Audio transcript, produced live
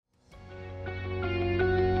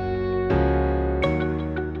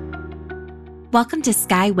Welcome to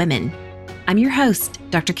Sky Women. I'm your host,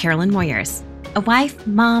 Dr. Carolyn Moyers, a wife,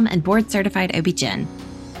 mom, and board-certified OB-GYN.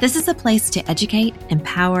 This is a place to educate,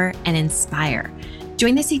 empower, and inspire.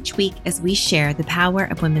 Join us each week as we share the power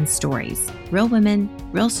of women's stories. Real women,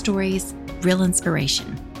 real stories, real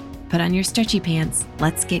inspiration. Put on your stretchy pants.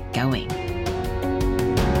 Let's get going.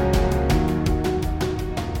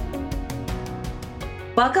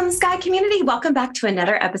 Welcome, Sky community. Welcome back to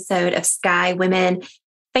another episode of Sky Women.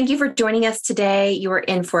 Thank you for joining us today. You are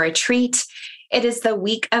in for a treat. It is the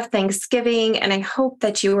week of Thanksgiving, and I hope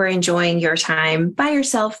that you are enjoying your time by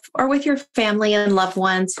yourself or with your family and loved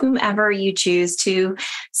ones, whomever you choose to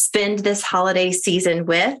spend this holiday season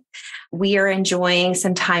with. We are enjoying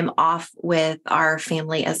some time off with our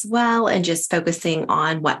family as well and just focusing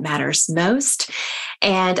on what matters most.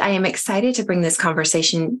 And I am excited to bring this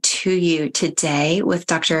conversation to you today with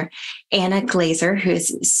Dr. Anna Glaser, who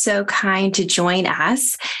is so kind to join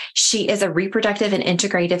us. She is a reproductive and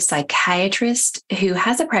integrative psychiatrist who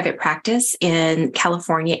has a private practice in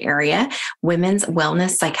California area, women's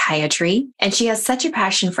wellness psychiatry. And she has such a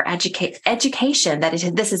passion for education that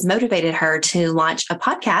this has motivated her to launch a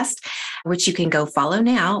podcast, which you can go follow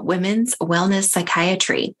now, Women's Wellness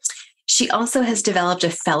Psychiatry. She also has developed a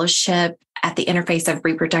fellowship at the interface of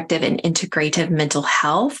reproductive and integrative mental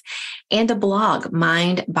health and a blog,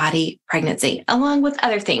 Mind, Body, Pregnancy, along with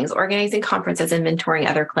other things, organizing conferences and mentoring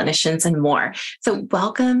other clinicians and more. So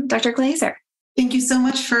welcome, Dr. Glaser. Thank you so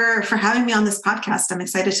much for having me on this podcast. I'm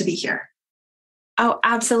excited to be here. Oh,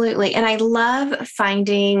 absolutely. And I love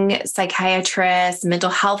finding psychiatrists, mental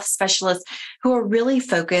health specialists who are really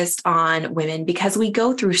focused on women because we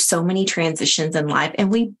go through so many transitions in life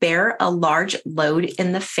and we bear a large load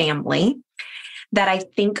in the family that I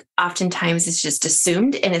think oftentimes is just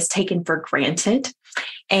assumed and is taken for granted.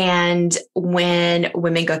 And when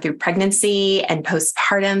women go through pregnancy and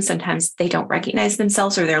postpartum, sometimes they don't recognize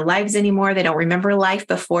themselves or their lives anymore. They don't remember life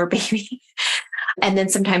before baby. And then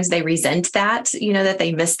sometimes they resent that, that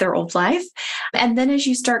they missed their old life. And then as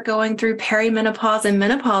you start going through perimenopause and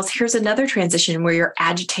menopause, here's another transition where you're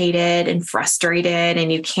agitated and frustrated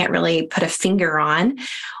and you can't really put a finger on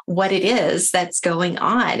what it is that's going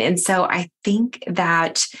on. And so I think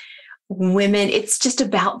that women, it's just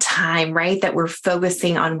about time, right? That we're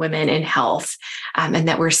focusing on women in health and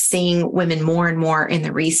that we're seeing women more and more in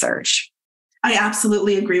the research. I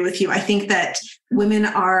absolutely agree with you. I think that women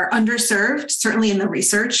are underserved, certainly in the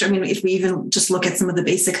research. I mean, if we even just look at some of the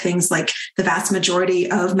basic things like the vast majority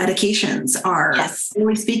of medications are,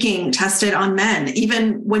 generally speaking, tested on men,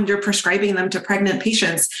 even when you're prescribing them to pregnant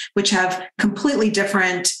patients, which have completely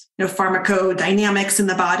different pharmacodynamics in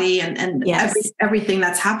the body and everything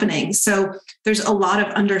that's happening. So there's a lot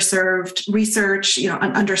of underserved research,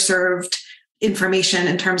 underserved information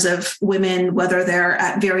in terms of women, whether they're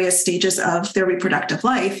at various stages of their reproductive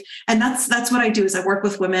life. And that's what I do is I work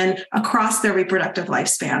with women across their reproductive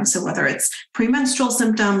lifespan. So whether it's premenstrual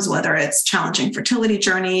symptoms, whether it's challenging fertility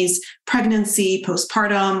journeys, pregnancy,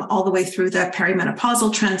 postpartum, all the way through the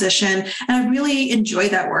perimenopausal transition. And I really enjoy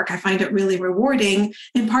that work. I find it really rewarding,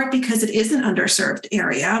 in part because it is an underserved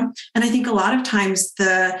area. And I think a lot of times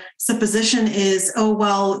the supposition is, oh,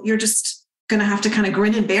 well, you're just going to have to kind of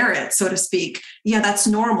grin and bear it, so to speak. Yeah, that's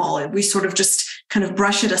normal. We sort of just kind of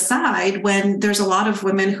brush it aside when there's a lot of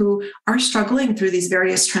women who are struggling through these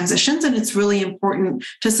various transitions. And it's really important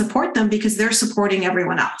to support them because they're supporting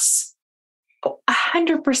everyone else.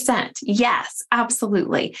 100%. Yes,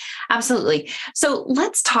 absolutely. Absolutely. So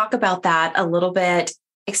let's talk about that a little bit,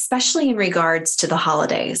 especially in regards to the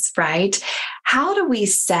holidays, right? How do we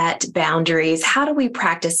set boundaries? How do we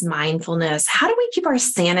practice mindfulness? How do we keep our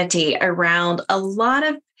sanity around a lot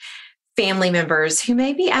of family members who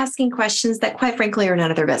may be asking questions that, quite frankly, are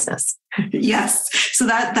none of their business? Yes. So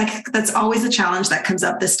that's always a challenge that comes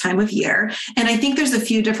up this time of year. And I think there's a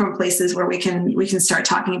few different places where we can start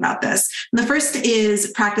talking about this. And the first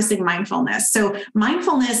is practicing mindfulness. So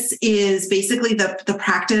mindfulness is basically the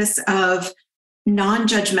practice of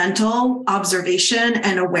non-judgmental observation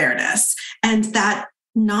and awareness. And that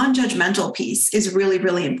non-judgmental piece is really,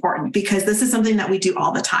 really important because this is something that we do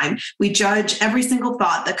all the time. We judge every single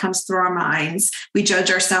thought that comes through our minds. We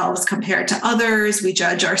judge ourselves compared to others. We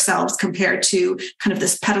judge ourselves compared to kind of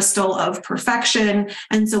this pedestal of perfection.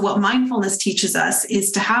 And so what mindfulness teaches us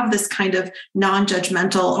is to have this kind of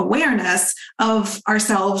non-judgmental awareness of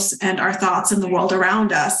ourselves and our thoughts and the world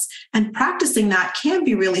around us. And practicing that can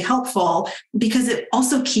be really helpful because it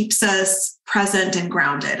also keeps us present and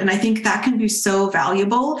grounded. And I think that can be so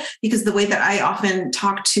valuable because the way that I often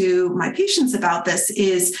talk to my patients about this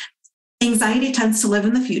is anxiety tends to live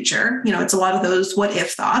in the future. It's a lot of those what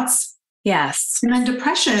if thoughts. Yes. And then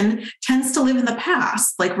depression tends to live in the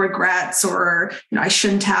past, like regrets or, I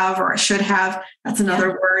shouldn't have, or I should have. That's another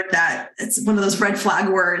word that it's one of those red flag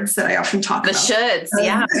words that I often talk about. The shoulds.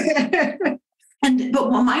 Yeah.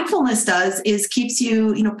 But what mindfulness does is keeps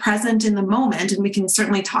you, present in the moment. And we can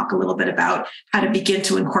certainly talk a little bit about how to begin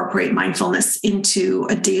to incorporate mindfulness into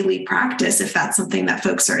a daily practice, if that's something that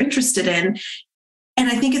folks are interested in. And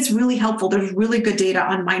I think it's really helpful. There's really good data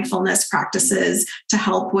on mindfulness practices to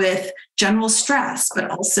help with general stress, but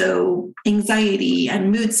also anxiety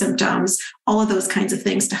and mood symptoms, all of those kinds of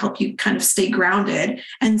things to help you kind of stay grounded.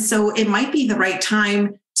 And so it might be the right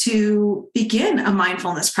time to begin a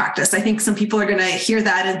mindfulness practice. I think some people are going to hear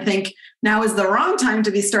that and think, now is the wrong time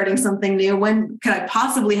to be starting something new. When could I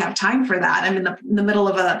possibly have time for that? I'm in the middle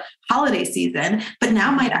of a holiday season, but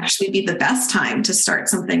now might actually be the best time to start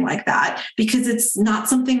something like that, because it's not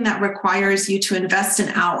something that requires you to invest an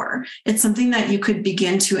hour. It's something that you could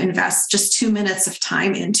begin to invest just 2 minutes of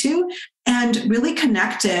time into and really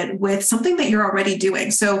connect it with something that you're already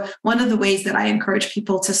doing. So one of the ways that I encourage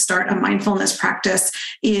people to start a mindfulness practice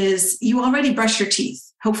is you already brush your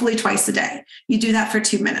teeth, hopefully twice a day. You do that for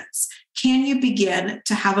 2 minutes. Can you begin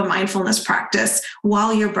to have a mindfulness practice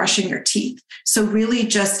while you're brushing your teeth? So really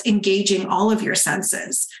just engaging all of your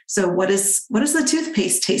senses. So what does the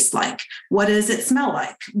toothpaste taste like? What does it smell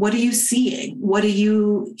like? What are you seeing? What are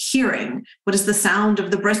you hearing? What is the sound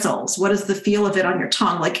of the bristles? What is the feel of it on your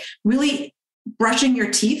tongue? Like really brushing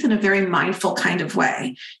your teeth in a very mindful kind of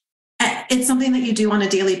way. It's something that you do on a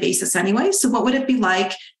daily basis anyway. So what would it be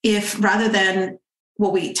like if, rather than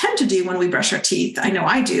what we tend to do when we brush our teeth, I know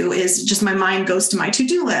I do, is just my mind goes to my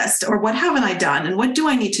to-do list, or what haven't I done? And what do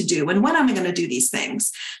I need to do? And when am I going to do these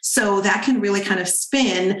things? So that can really kind of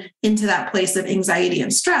spin into that place of anxiety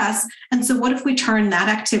and stress. And so what if we turn that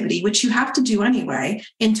activity, which you have to do anyway,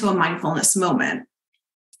 into a mindfulness moment?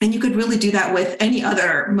 And you could really do that with any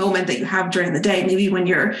other moment that you have during the day, maybe when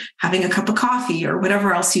you're having a cup of coffee or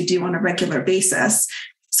whatever else you do on a regular basis.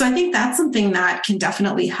 So I think that's something that can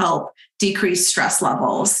definitely help decrease stress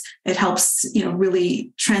levels. It helps,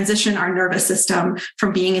 really transition our nervous system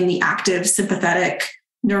from being in the active sympathetic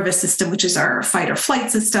nervous system, which is our fight or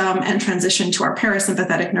flight system, and transition to our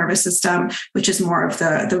parasympathetic nervous system, which is more of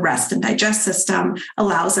the rest and digest system,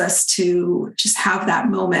 allows us to just have that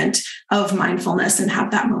moment of mindfulness and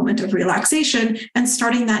have that moment of relaxation, and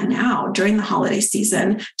starting that now during the holiday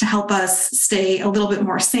season to help us stay a little bit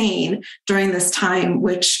more sane during this time,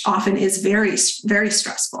 which often is very, very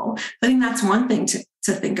stressful. I think that's one thing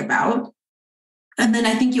to think about. And then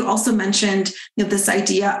I think you also mentioned, this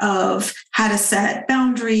idea of how to set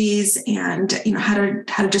boundaries and, how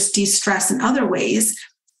to just de-stress in other ways.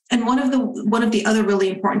 And one of the other really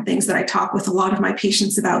important things that I talk with a lot of my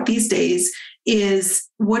patients about these days is,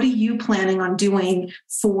 what are you planning on doing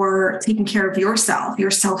for taking care of yourself,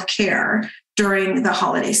 your self-care during the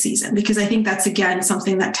holiday season? Because I think that's, again,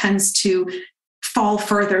 something that tends to fall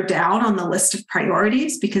further down on the list of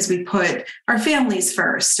priorities, because we put our families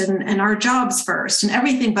first and our jobs first and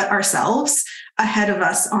everything but ourselves ahead of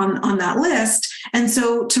us on that list. And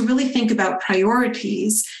so to really think about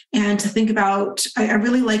priorities and to think about, I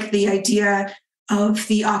really like the idea of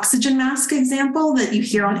the oxygen mask example that you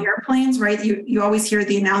hear on airplanes, right? You always hear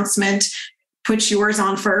the announcement, put yours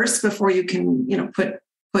on first before you can, put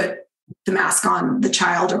the mask on the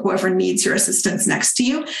child or whoever needs your assistance next to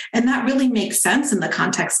you. And that really makes sense in the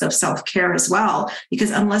context of self-care as well,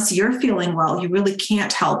 because unless you're feeling well, you really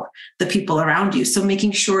can't help the people around you. So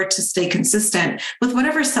making sure to stay consistent with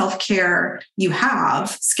whatever self-care you have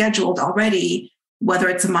scheduled already, whether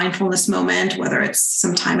it's a mindfulness moment, whether it's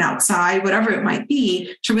some time outside, whatever it might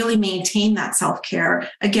be, to really maintain that self-care,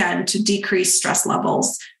 again, to decrease stress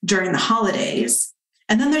levels during the holidays.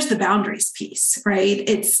 And then there's the boundaries piece, right?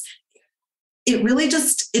 It's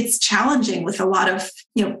challenging with a lot of,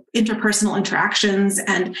 interpersonal interactions,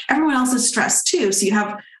 and everyone else is stressed too. So you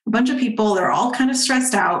have a bunch of people that are all kind of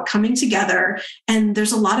stressed out coming together, and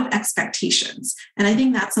there's a lot of expectations. And I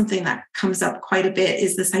think that's something that comes up quite a bit,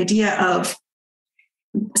 is this idea of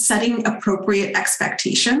setting appropriate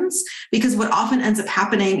expectations, because what often ends up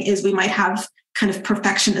happening is we might have kind of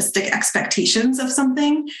perfectionistic expectations of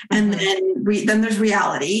something, and then there's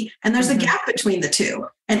reality, and there's a gap between the two.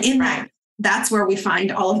 And in that's where we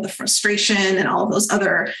find all of the frustration and all of those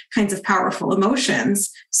other kinds of powerful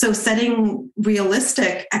emotions. So setting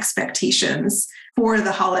realistic expectations for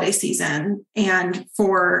the holiday season and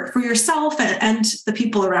for yourself and the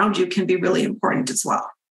people around you can be really important as well.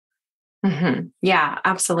 Mm-hmm. Yeah,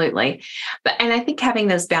 absolutely. And I think having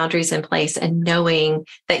those boundaries in place and knowing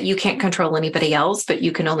that you can't control anybody else, but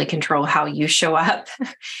you can only control how you show up,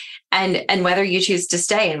 And whether you choose to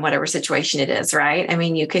stay in whatever situation it is, right? I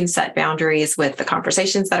mean, you can set boundaries with the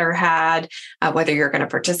conversations that are had, whether you're going to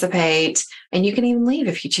participate, and you can even leave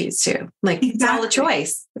if you choose to. Like, exactly. It's all a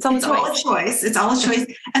choice. It's all a choice. It's all a choice.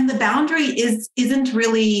 And the boundary isn't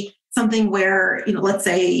really something where, let's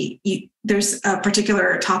say there's a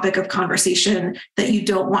particular topic of conversation that you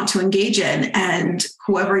don't want to engage in, and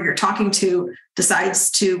whoever you're talking to decides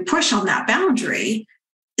to push on that boundary.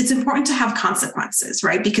 It's important to have consequences,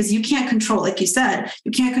 right? Because you can't control, like you said,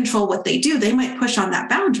 you can't control what they do. They might push on that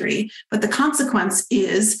boundary, but the consequence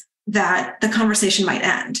is that the conversation might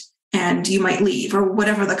end and you might leave, or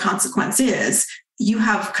whatever the consequence is. You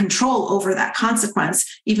have control over that consequence,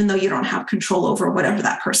 even though you don't have control over whatever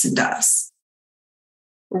that person does.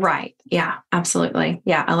 Right. Yeah, absolutely.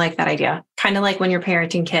 Yeah, I like that idea. Kind of like when you're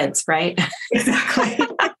parenting kids, right? Exactly.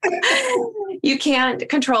 You can't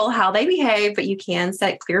control how they behave, but you can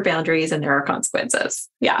set clear boundaries and there are consequences.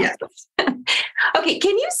 Yeah. Yes. Okay.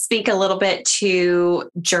 Can you speak a little bit to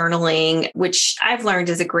journaling, which I've learned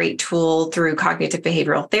is a great tool through cognitive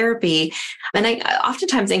behavioral therapy? And I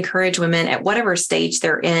oftentimes encourage women at whatever stage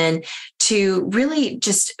they're in to really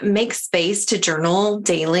just make space to journal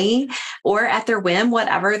daily or at their whim,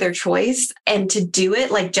 whatever their choice, and to do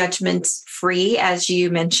it like judgment free, as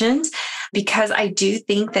you mentioned, because I do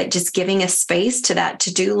think that just giving a space to that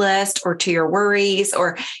to-do list or to your worries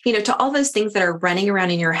or, to all those things that are running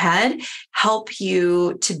around in your head help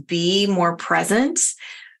you to be more present,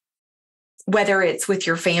 whether it's with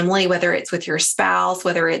your family, whether it's with your spouse,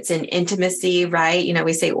 whether it's in intimacy, right?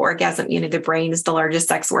 We say orgasm, the brain is the largest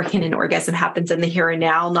sex organ, and orgasm happens in the here and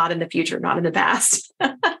now, not in the future, not in the past.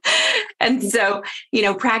 And so,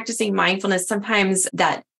 practicing mindfulness, sometimes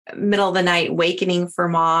that middle of the night awakening for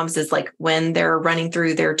moms is like when they're running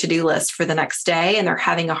through their to-do list for the next day and they're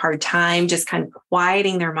having a hard time, just kind of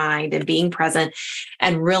quieting their mind and being present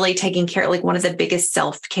and really taking care, like one of the biggest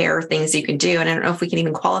self-care things you can do. And I don't know if we can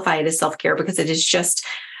even qualify it as self-care because it is just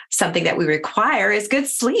something that we require is good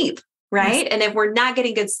sleep. Right. Yes. And if we're not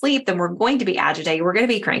getting good sleep, then we're going to be agitated. We're going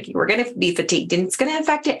to be cranky. We're going to be fatigued, and it's going to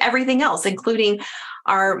affect everything else, including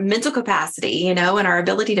our mental capacity, and our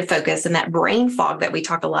ability to focus, and that brain fog that we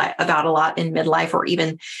talk about a lot in midlife, or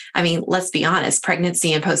even, let's be honest,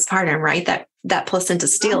 pregnancy and postpartum, right? That placenta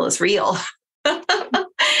steal is real.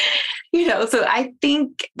 So I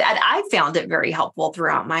think that I found it very helpful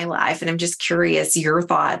throughout my life. And I'm just curious your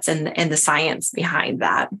thoughts and the science behind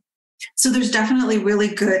that. So there's definitely really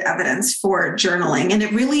good evidence for journaling, and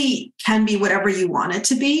it really can be whatever you want it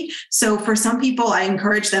to be. So for some people, I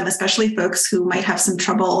encourage them, especially folks who might have some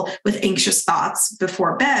trouble with anxious thoughts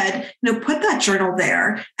before bed, put that journal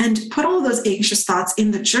there and put all of those anxious thoughts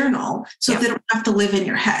in the journal so they don't have to live in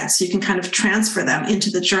your head. So you can kind of transfer them into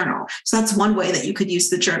the journal. So that's one way that you could use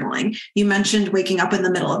the journaling. You mentioned waking up in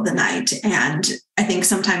the middle of the night, and I think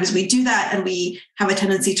sometimes we do that and we have a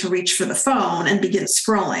tendency to reach for the phone and begin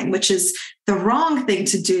scrolling, which is the wrong thing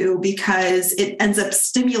to do because it ends up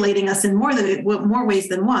stimulating us in more ways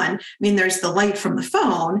than one. There's the light from the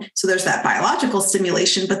phone, so there's that biological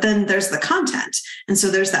stimulation, but then there's the content. And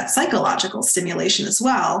so there's that psychological stimulation as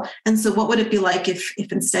well. And so what would it be like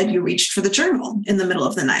if instead you reached for the journal in the middle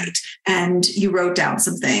of the night and you wrote down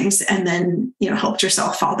some things and then, helped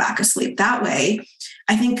yourself fall back asleep that way?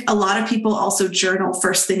 I think a lot of people also journal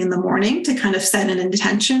first thing in the morning to kind of set an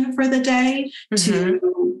intention for the day,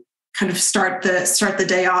 to kind of start the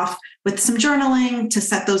day off with some journaling, to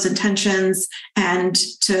set those intentions and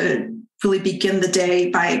to really begin the day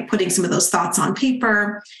by putting some of those thoughts on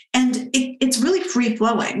paper. And it's really free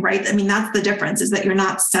flowing, right? That's the difference, is that you're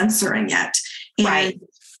not censoring it. And right.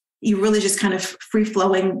 You really just kind of free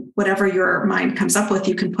flowing whatever your mind comes up with,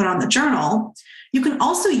 you can put on the journal. You can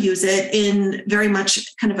also use it in very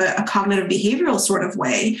much kind of a cognitive behavioral sort of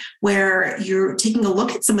way, where you're taking a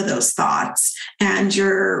look at some of those thoughts and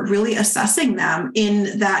you're really assessing them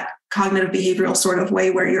in that cognitive behavioral sort of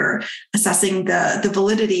way, where you're assessing the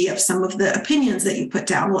validity of some of the opinions that you put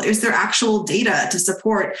down. Well, is there actual data to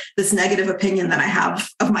support this negative opinion that I have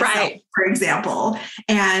of myself, right, for example,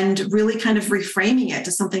 and really kind of reframing it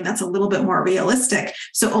to something that's a little bit more realistic.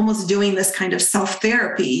 So almost doing this kind of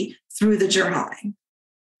self-therapy through the journaling.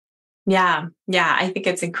 Yeah. I think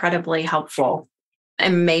it's incredibly helpful.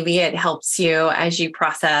 And maybe it helps you as you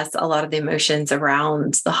process a lot of the emotions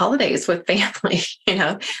around the holidays with family.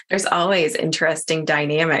 There's always interesting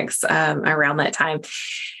dynamics around that time.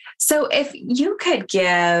 So if you could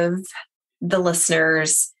give the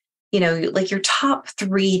listeners, like your top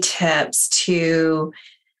 3 tips to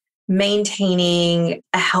maintaining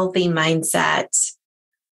a healthy mindset,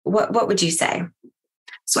 what would you say?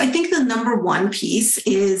 So I think the number one piece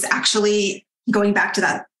is actually going back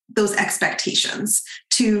to those expectations,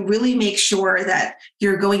 to really make sure that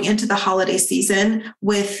you're going into the holiday season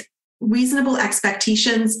with reasonable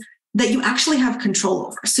expectations that you actually have control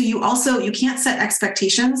over. So you can't set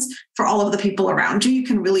expectations for all of the people around you. You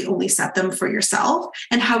can really only set them for yourself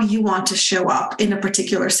and how you want to show up in a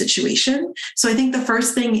particular situation. So I think the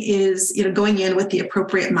first thing is, going in with the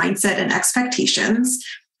appropriate mindset and expectations.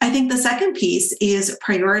 I think the second piece is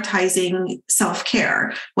prioritizing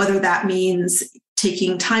self-care, whether that means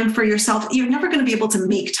taking time for yourself. You're never going to be able to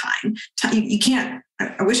make time. You can't.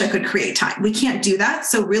 I wish I could create time. We can't do that.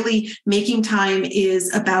 So really making time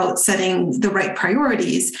is about setting the right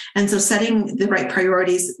priorities. And so setting the right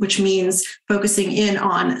priorities, which means focusing in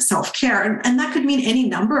on self-care. And that could mean any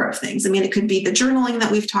number of things. I mean, it could be the journaling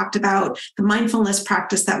that we've talked about, the mindfulness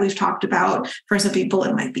practice that we've talked about. For some people,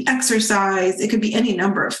 it might be exercise. It could be any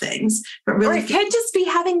number of things. But really, or it could just be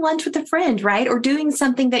having lunch with a friend, right? Or doing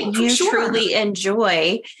something that you truly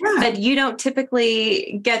enjoy that you don't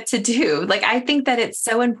typically get to do. Like, I think that it's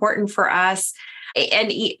so important for us.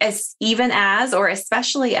 And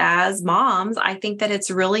especially as moms, I think that it's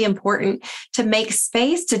really important to make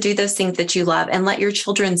space to do those things that you love and let your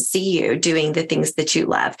children see you doing the things that you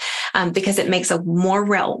love, because it makes a more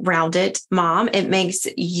rounded mom. It makes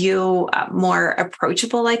you more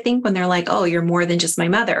approachable, I think, when they're like, oh, you're more than just my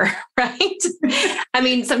mother, right? I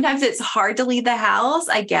mean, sometimes it's hard to leave the house.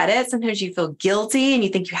 I get it. Sometimes you feel guilty and you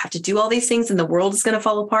think you have to do all these things and the world is going to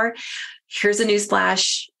fall apart. Here's a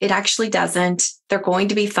newsflash. It actually doesn't. They're going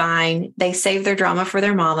to be fine. They save their drama for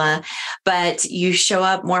their mama, but you show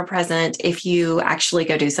up more present if you actually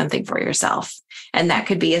go do something for yourself. And that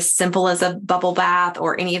could be as simple as a bubble bath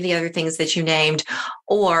or any of the other things that you named.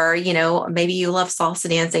 Or, maybe you love salsa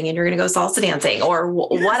dancing and you're going to go salsa dancing or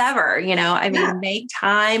whatever, make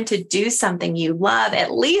time to do something you love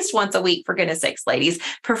at least once a week, for goodness sakes, ladies,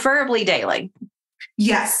 preferably daily.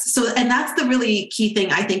 Yes. So, and that's the really key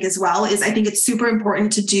thing, I think, as well, is I think it's super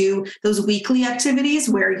important to do those weekly activities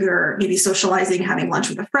where you're maybe socializing, having lunch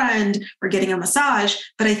with a friend or getting a massage.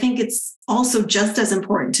 But I think it's also just as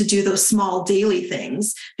important to do those small daily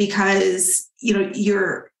things because,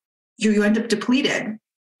 you end up depleted.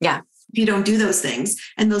 Yeah. If you don't do those things,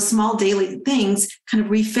 and those small daily things kind of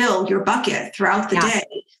refill your bucket throughout the day.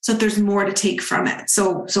 So there's more to take from it.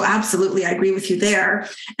 So absolutely, I agree with you there.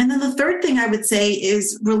 And then the third thing I would say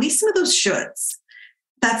is release some of those shoulds.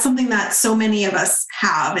 That's something that so many of us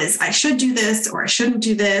have is I should do this or I shouldn't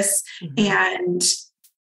do this. Mm-hmm. And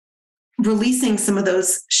releasing some of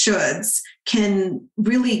those shoulds can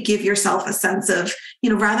really give yourself a sense of,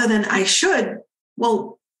 rather than I should,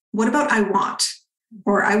 well, what about I want,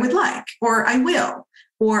 or I would like, or I will,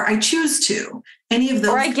 or I choose to, any of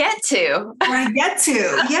those. Or I get to.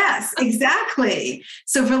 Yes, exactly.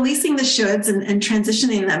 So releasing the shoulds and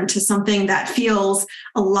transitioning them to something that feels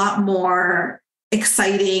a lot more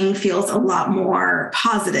exciting, feels a lot more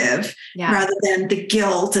positive, rather than the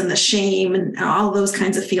guilt and the shame and all those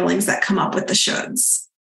kinds of feelings that come up with the shoulds.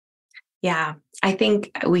 Yeah, I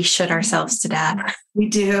think we should ourselves to death. We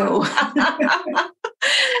do.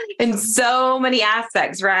 In so many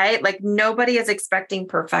aspects, right? Like nobody is expecting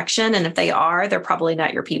perfection. And if they are, they're probably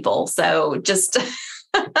not your people. So just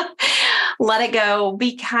let it go.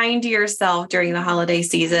 Be kind to yourself during the holiday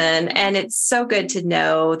season. And it's so good to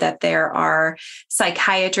know that there are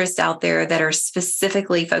psychiatrists out there that are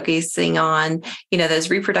specifically focusing on,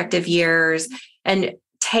 those reproductive years and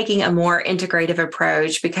taking a more integrative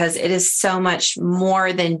approach, because it is so much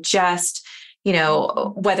more than just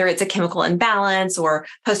whether it's a chemical imbalance or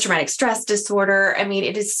post-traumatic stress disorder. I mean,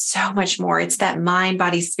 it is so much more. It's that mind,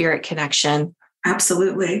 body, spirit connection.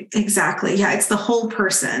 Absolutely. Exactly. Yeah. It's the whole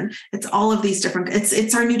person. It's all of these different,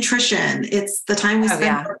 it's our nutrition. It's the time we spend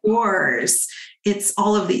outdoors. It's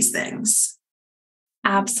all of these things.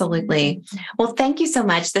 Absolutely. Well, thank you so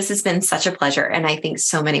much. This has been such a pleasure. And I think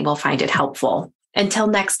so many will find it helpful. Until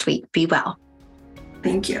next week, be well.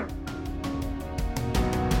 Thank you.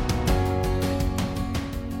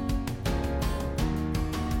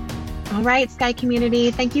 All right, Sky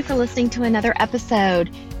community, thank you for listening to another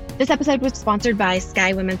episode. This episode was sponsored by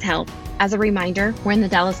Sky Women's Health. As a reminder, we're in the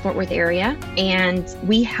Dallas-Fort Worth area, and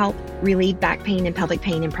we help relieve back pain and pelvic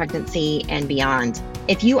pain in pregnancy and beyond.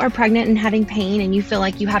 If you are pregnant and having pain and you feel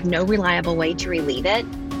like you have no reliable way to relieve it,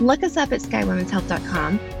 look us up at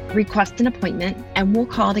skywomenshealth.com, request an appointment, and we'll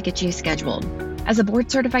call to get you scheduled. As a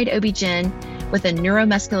board-certified OB-GYN with a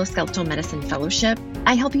neuromusculoskeletal medicine fellowship,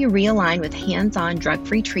 I help you realign with hands-on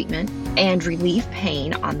drug-free treatment and relieve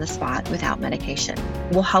pain on the spot without medication.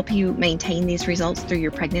 We'll help you maintain these results through your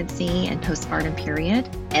pregnancy and postpartum period.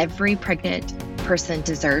 Every pregnant person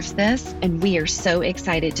deserves this, and we are so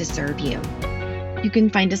excited to serve you. You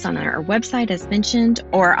can find us on our website, as mentioned,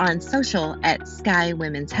 or on social at Sky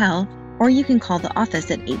Women's Health, or you can call the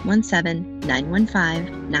office at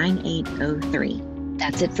 817-915-9803.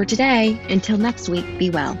 That's it for today. Until next week,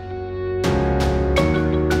 be well.